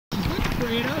for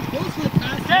Ada. Goes for the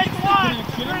pass. Take one.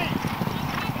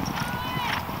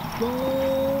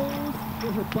 Goes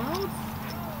for her bounce.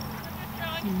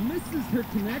 She misses her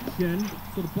connection.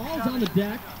 So the ball's on the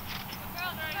deck.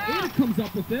 Ada comes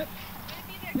up with it.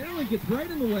 Carolyn gets right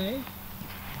in the way.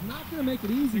 Not going to make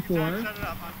it easy for her.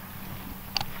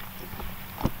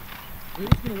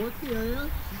 Ada's going to work the area.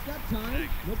 She's got time.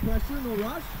 No pressure, no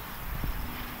rush.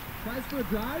 Tries for a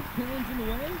drive. Carolyn's in the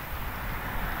way.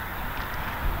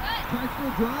 Tries for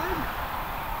a drive.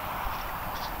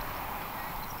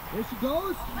 There she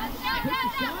goes. Takes a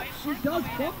shot. She does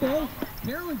fumble.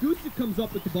 Carolyn Gusick comes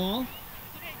up with the ball.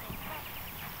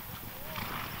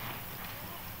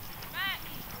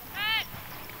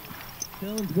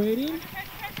 Carolyn's waiting.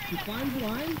 She finds the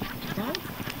line. Bounce.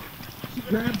 She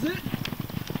grabs it.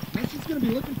 Now she's going to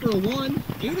be looking for a one.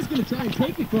 Ada's going to try and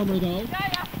take it from her, though.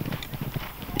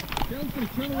 Carolyn's going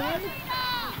to turn away.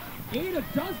 Ada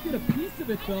does get a piece of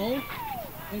it, though.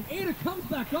 And Ada comes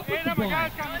back up with the ball.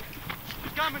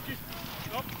 She's coming. Use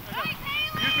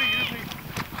me.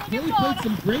 Haley played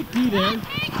some great D there. Took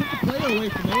the player away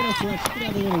from Ada so that she could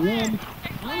have a little run.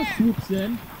 Anna swoops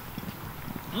in.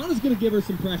 Anna's going to give her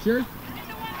some pressure.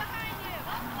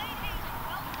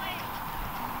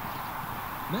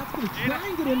 Matt's going to try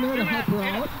and get in there to help her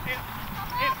out.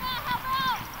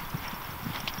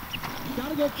 She's got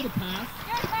to go for the pass.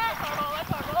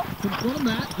 It's in front of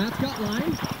Matt. Matt's got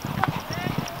line.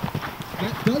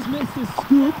 Matt does miss his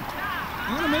scoop.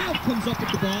 Anna Mayo comes up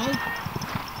with the ball.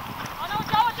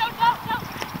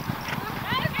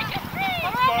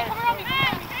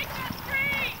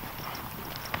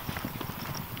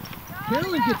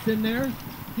 Carolyn gets in there.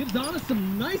 Gives Anna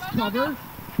some nice cover.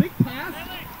 Big pass.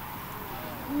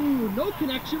 Ooh, no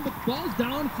connection, but the ball's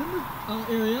down. It's in the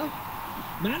area.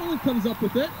 Madeline comes up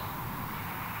with it.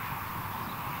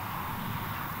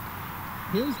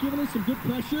 Haley's giving her some good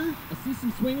pressure. I see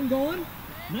some swinging going.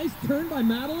 Nice turn by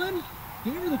Madeline.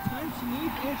 Gave her the time she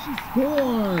needs, and she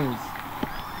scores.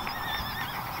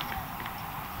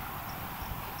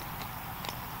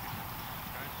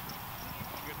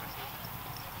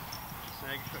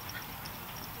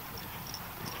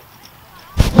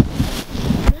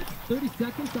 It's 30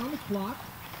 seconds on the clock.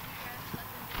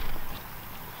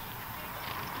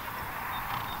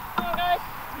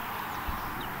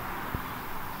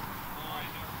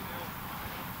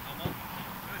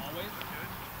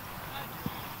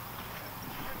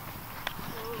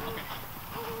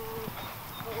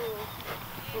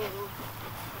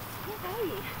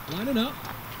 Lining up.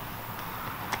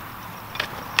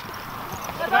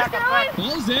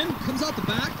 Ball's in, comes out the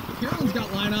back. Carolyn's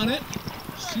got line on it.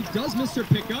 She does miss her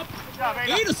pickup.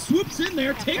 Ada swoops in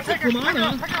there, takes it from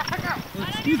Anna.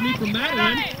 Excuse me, from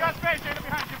Madeline.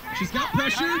 She's got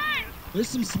pressure. There's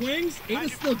some swings.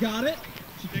 Ada's still got it.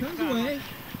 She turns away.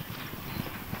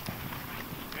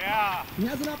 She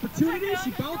has an opportunity.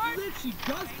 She bounces it. She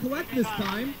does collect this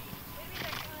time.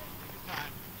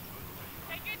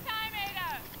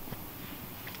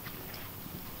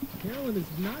 Carolyn is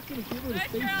not going to give her the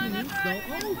space she needs, though.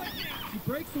 Oh, she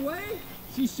breaks away,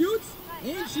 she shoots,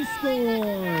 and she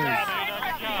scores.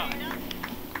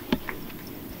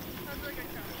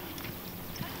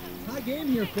 Tie game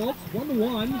here, folks,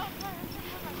 1-1.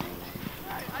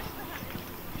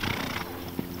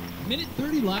 Minute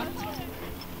 30 left.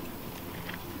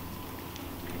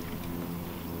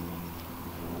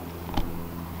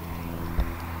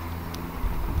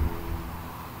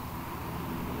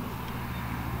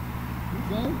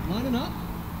 Lining up.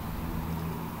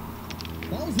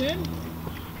 Ball's in.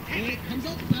 And it comes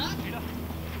out the back.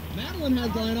 Madeline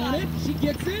has line on it. She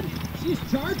gets in. She's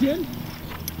charging.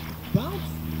 Bounce.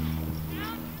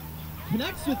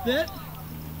 Connects with it.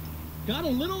 Got a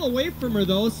little away from her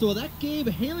though, so that gave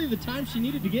Haley the time she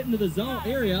needed to get into the zone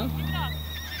area.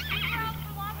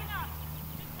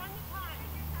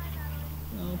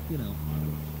 Well, you know.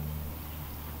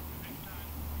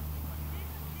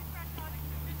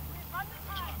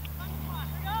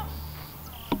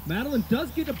 Madeline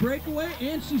does get a breakaway,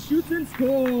 and she shoots and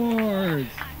scores.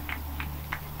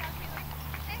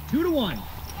 2-1.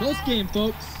 Close game,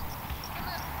 folks.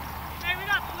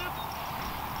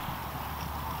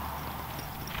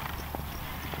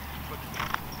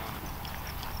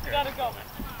 You gotta go.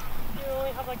 You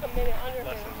only have like a minute under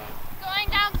here. Going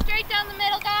down straight down the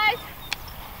middle, guys.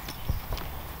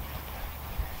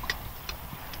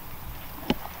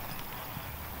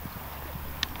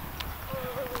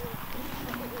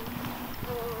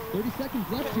 30 seconds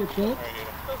left here, folks.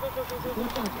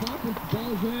 First on clock with the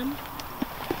ball's in.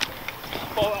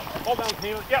 Ball down,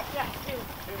 Taylor. Yep.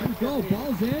 Here we go,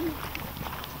 ball's in.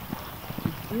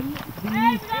 It's in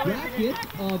the bracket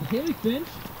of Haley Finch,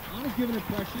 Ana's giving her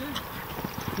pressure.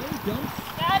 Haley dumps.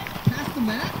 Pass to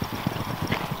Matt.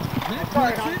 Matt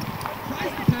collects it.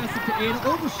 Tries to pass it to Ada.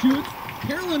 Overshoots.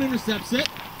 Carolyn intercepts it.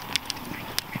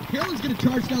 Carolyn's going to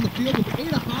charge down the field with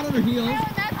Ada hot on her heels.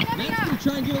 Matt's going to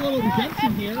try and get a little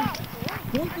redemption here.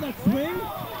 Going for that swing.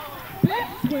 Big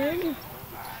swing.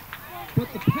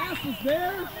 But the pass is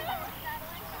there.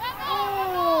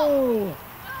 Oh!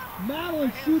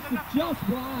 Madeline shoots it just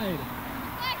wide.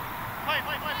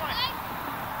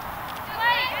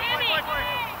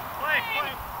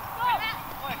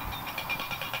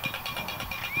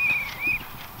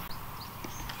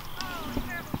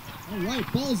 All right,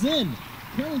 ball's in.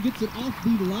 Carolyn gets it off the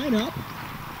lineup.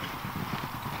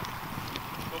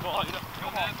 Go ball, go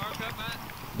Matt, mark up, Matt.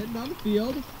 Heading down the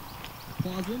field.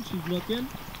 Pausing, she's looking.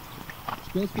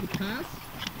 She goes for the pass.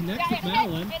 She connects with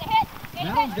Madeline.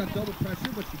 Madeline's got double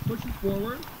pressure, but she pushes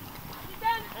forward.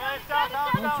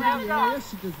 Bounce into the area.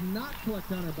 She does not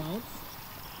collect on her bounce.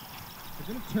 They're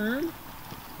going to turn.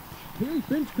 Haley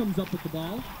Finch comes up with the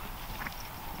ball.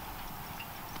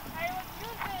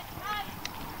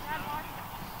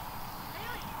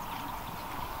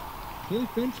 Haley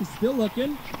Finch is still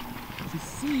looking. She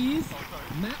sees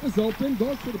Matt was open,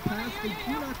 goes for the pass. They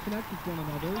do not connect with one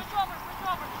another.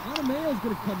 Anna Mayo's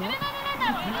going to come up.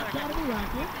 Knocked out of the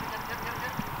racket.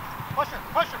 Pressure.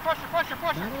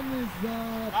 Madeline is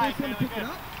first one to pick it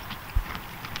up.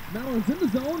 Madeline's in the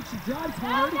zone. She drives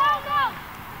hard.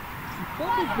 She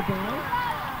fumbles the ball.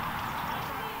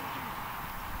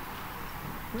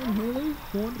 Friend Haley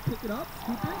going to pick it up,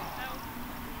 scoop it.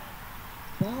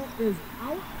 Ball is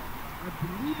out, I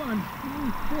believe, on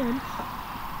Haley Finch.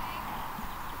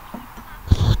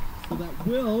 So that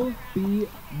will be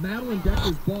Madeline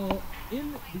Decker's ball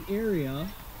in the area.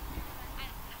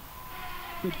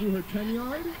 Go through her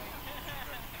 10-yard.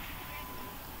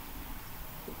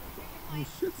 We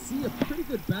should see a pretty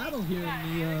good battle here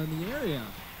in the area.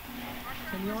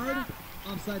 10-yard,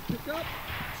 offside pickup.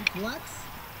 She collects.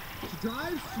 She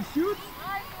drives. She shoots.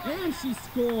 And she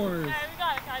scores. Okay, we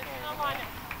got it, guys. I'm on it.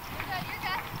 You're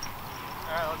good.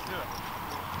 All right, let's do it.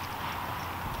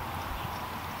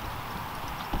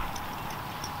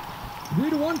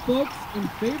 3-1, folks, in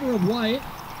favor of White.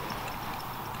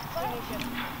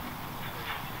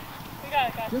 We got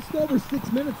it, guys. Just over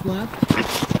 6 minutes left.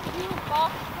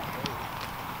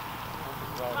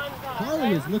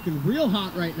 Harley is looking real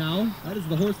hot right now. That is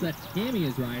the horse that Tammy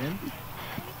is riding.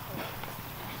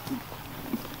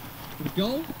 Here we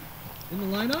go. In the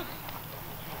lineup.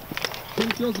 Tim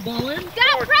throws the ball in.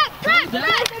 Prep!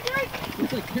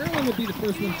 Looks like Carolyn will be the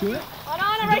first one to it.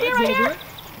 Anna, right here.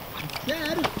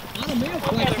 Instead, Anna Mayo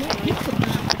collects it, keeps the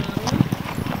pass to Madeline.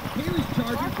 Haley's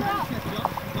charging, trying to catch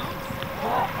up. Bounce.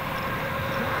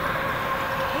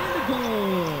 And a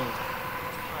goal.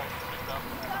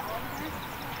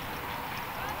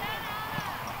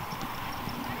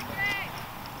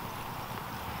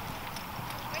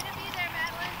 Way to be there,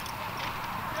 Madeline.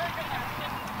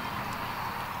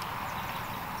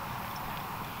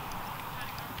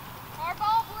 Our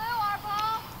ball, Blue, our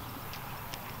ball.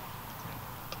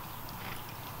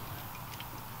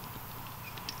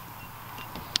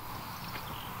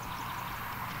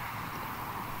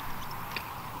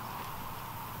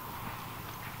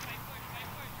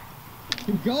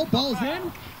 Here we go, ball's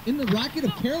in the racket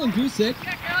of Carolyn Gusick.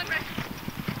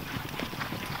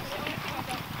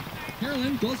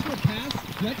 Carolyn goes for a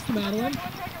pass, next to Madeline.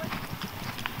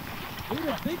 Ooh,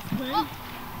 a big swing.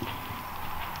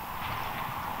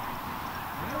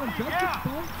 Madeline does get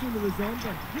bounced into the zone,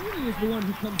 but Haley is the one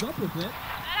who comes up with it.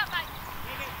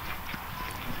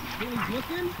 Haley's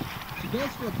looking. She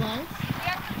goes for a bounce.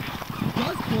 She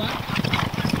does collect.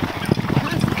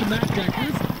 Passes to Matt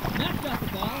Deckers. Matt got the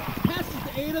ball. Passes to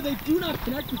Ada. They do not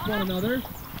connect with one another.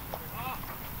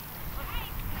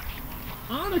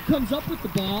 Anna comes up with the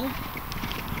ball.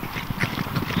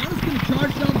 Anna's going to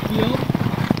charge down the field.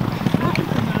 She's looking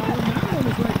for Madeline. Madeline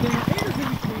is right there. Ada's in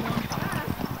between them. Pass.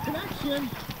 Connection.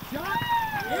 Shot.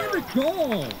 And a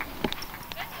goal.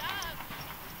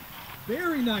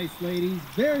 Very nice, ladies.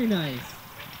 Very nice.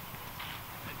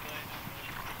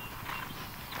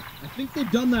 I think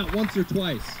they've done that once or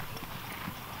twice.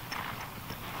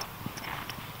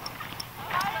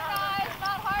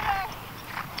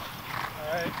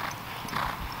 All right.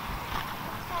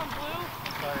 Come on, Blue.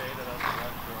 Sorry, Ada, that's the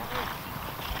last girl.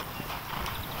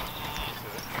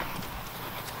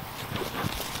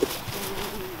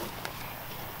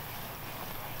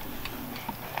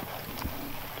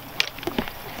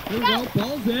 Here we go,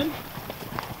 ball's in.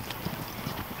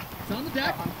 It's on the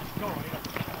deck.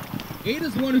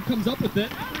 Ada's the one who comes up with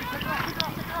it.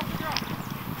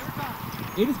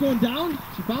 Ada's going down.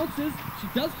 She bounces. She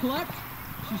does collect.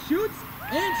 She shoots,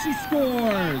 and she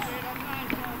scores.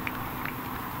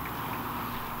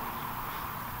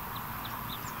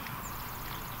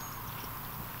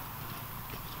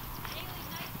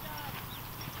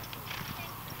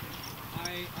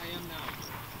 I am now.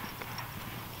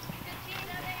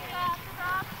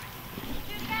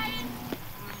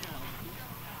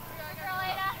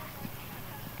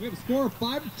 We have a score of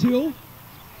 5-2.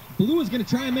 Blue is going to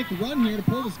try and make a run here to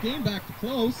pull this game back to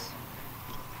close.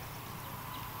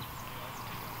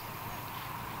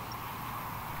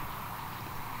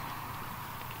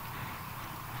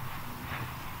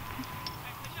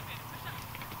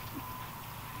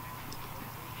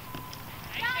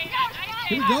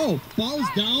 Here we go. Ball is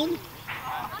down.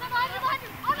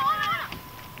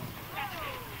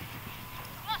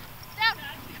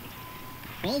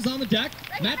 Ball's on the deck.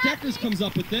 Matt Deckers comes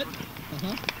up with it.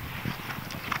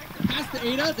 Pass to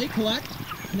Ada. They collect.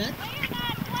 Connect.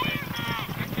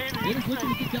 Ada's looking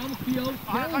to get down the field.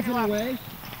 Carolyn's in her way.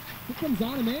 Here comes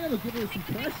on a man. They'll give her some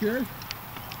pressure.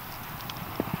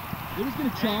 Ada's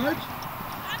going to charge.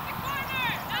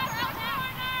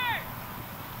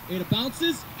 Ada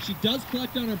bounces. She does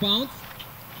collect on her bounce.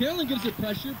 Carolyn gives her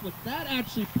pressure, but that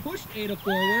actually pushed Ada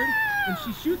forward, and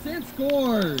she shoots and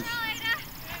scores.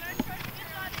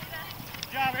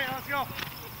 Good job, Ada. Let's go.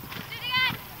 Let's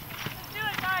do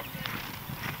it, guys.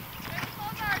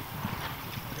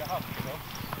 Good job.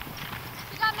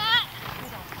 You got Matt?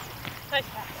 Nice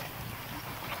pass.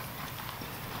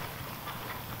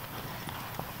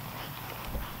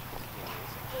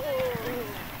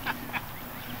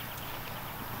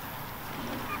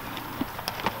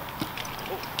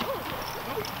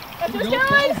 There we go.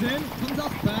 Ball's in. Comes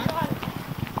off the back.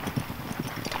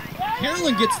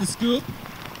 Carolyn gets the scoop.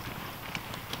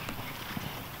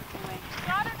 Alright.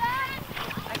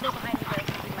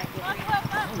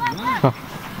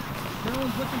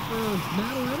 Carolyn's looking for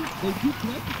Madeline. They do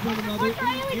connect with one another in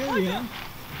the area.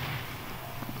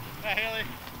 Yeah, Haley.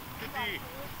 Good D.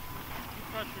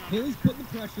 Pressure on. Haley's putting the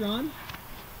pressure on.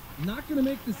 Not going to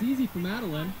make this easy for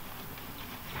Madeline.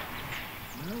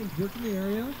 Madeline's working the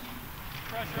area.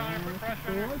 Pressure on her. Put Back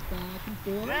pressure and on her. forth, back and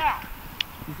forth. Yeah.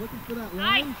 She's looking for that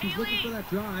line. She's looking for that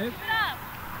drive.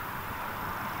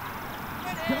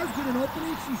 She does get an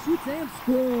opening. She shoots and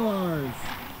scores.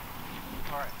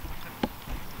 All right.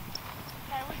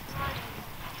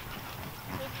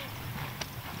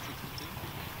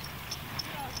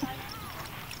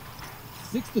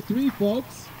 6-3,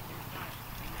 folks.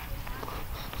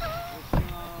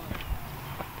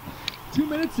 2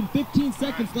 minutes and 15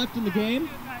 seconds left in the game.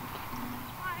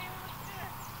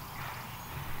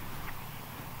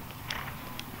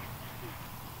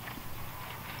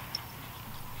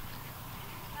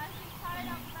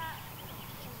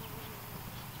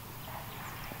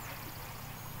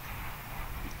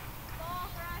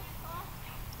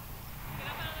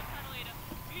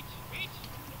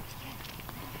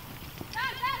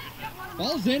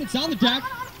 Ball's in, it's on the deck.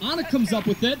 Anna comes up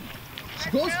with it. She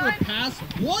goes for a pass.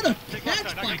 What a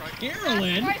catch by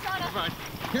Carolyn.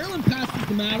 Carolyn passes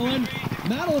to Madeline.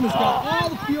 Madeline has got all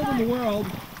the field in the world.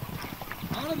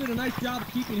 Anna did a nice job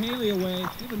of keeping Haley away,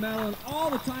 giving Madeline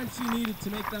all the time she needed to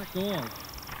make that goal.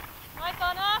 Nice,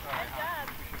 Anna. Nice job.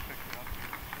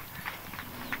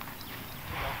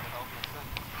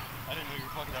 I didn't know you were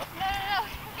fucking up. No.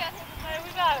 Okay. Hey, we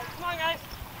got it. Come on, guys.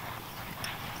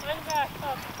 Line it back.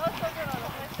 Up. Oh, so good on it.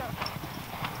 Nice job.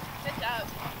 Good job.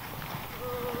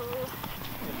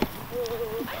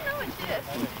 I don't know what she is.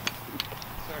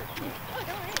 Sorry. Oh,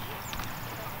 don't worry.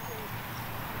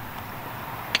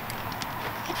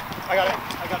 I got it.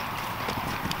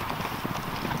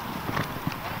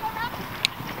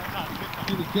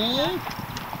 Here we go.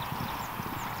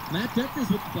 Matt Deckers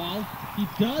with the ball. He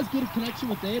does get a connection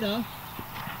with Ada.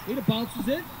 Ada bounces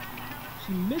it.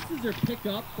 She misses her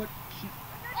pickup, but she...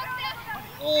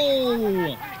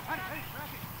 Oh!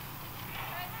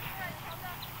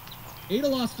 Ada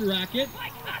lost her racket.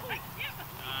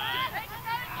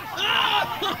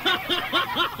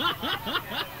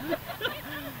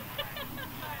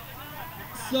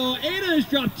 So Ada has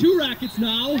dropped 2 rackets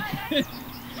now.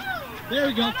 There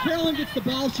we go. Carolyn gets the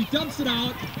ball. She dumps it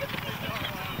out.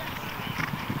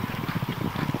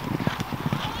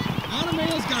 Anna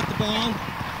Mayo's got the ball.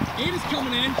 Ada's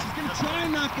coming in. She's going to try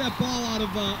and knock that ball out of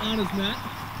Anna's net.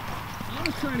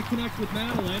 Anna's trying to connect with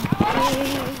Madeline.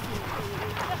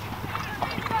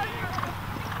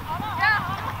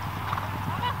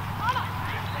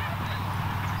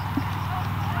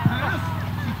 Pass.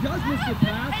 She does miss the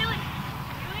pass.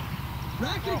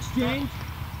 Racket exchange.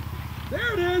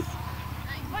 There it is.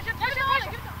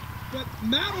 But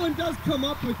Madeline does come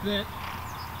up with it.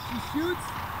 She shoots,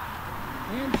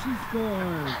 and she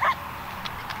scores.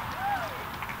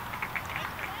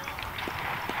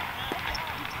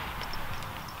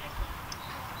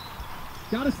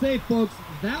 Gotta say, folks,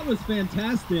 that was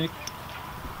fantastic.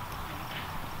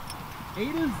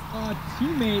 Ada's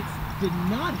teammates did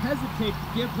not hesitate to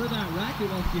give her that racket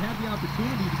while she had the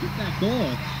opportunity to get that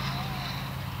goal.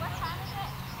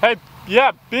 Hey,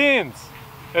 yeah, Beans.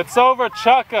 It's over,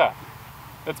 Chukka.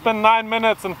 It's been 9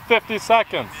 minutes and 50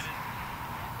 seconds.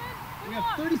 We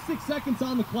have 36 seconds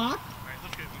on the clock.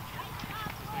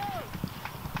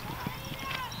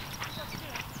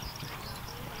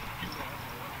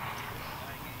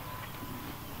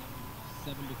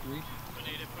 7-3.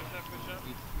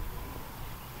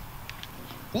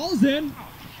 Ball's in.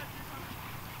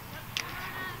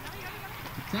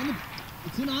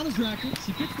 It's in Anna's racket.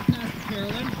 She gets the pass to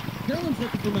Carolyn. Carolyn's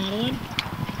looking for Madeline.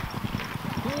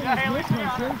 Carolyn has no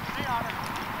pressure. Hang on her.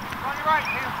 On your right,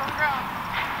 hands on the ground.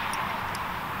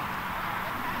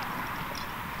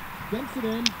 Dumps it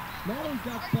in. Madeline's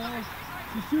got the ball.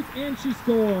 She shoots and she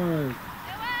scores. It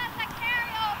was a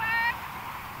carryover.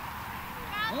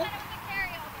 Val said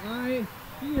it was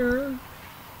a carryover.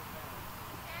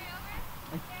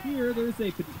 I hear there's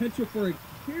a potential for a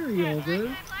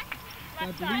carryover.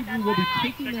 I believe we will be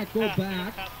taking that goal back.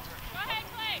 Go ahead,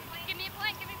 play. Give me a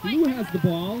play. Give me a play. Blue has the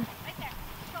ball. Right there.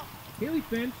 Go. Haley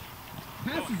Finch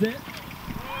passes it.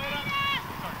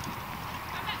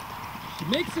 She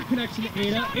makes her connection to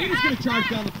Ada. Ada's going to charge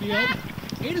down the field.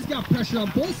 Ada's got pressure on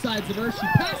both sides of her. She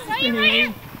passes to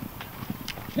Haley.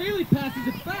 Haley passes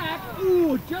it back.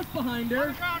 Ooh, just behind her. On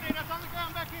the ground, Ada. It's on the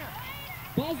ground back here.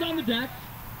 Ball's on the deck.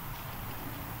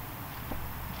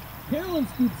 Carolyn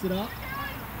scoops it up.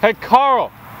 Hey,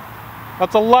 Carl.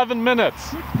 That's 11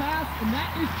 minutes. Good pass, and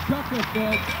that is Chukka,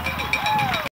 folks.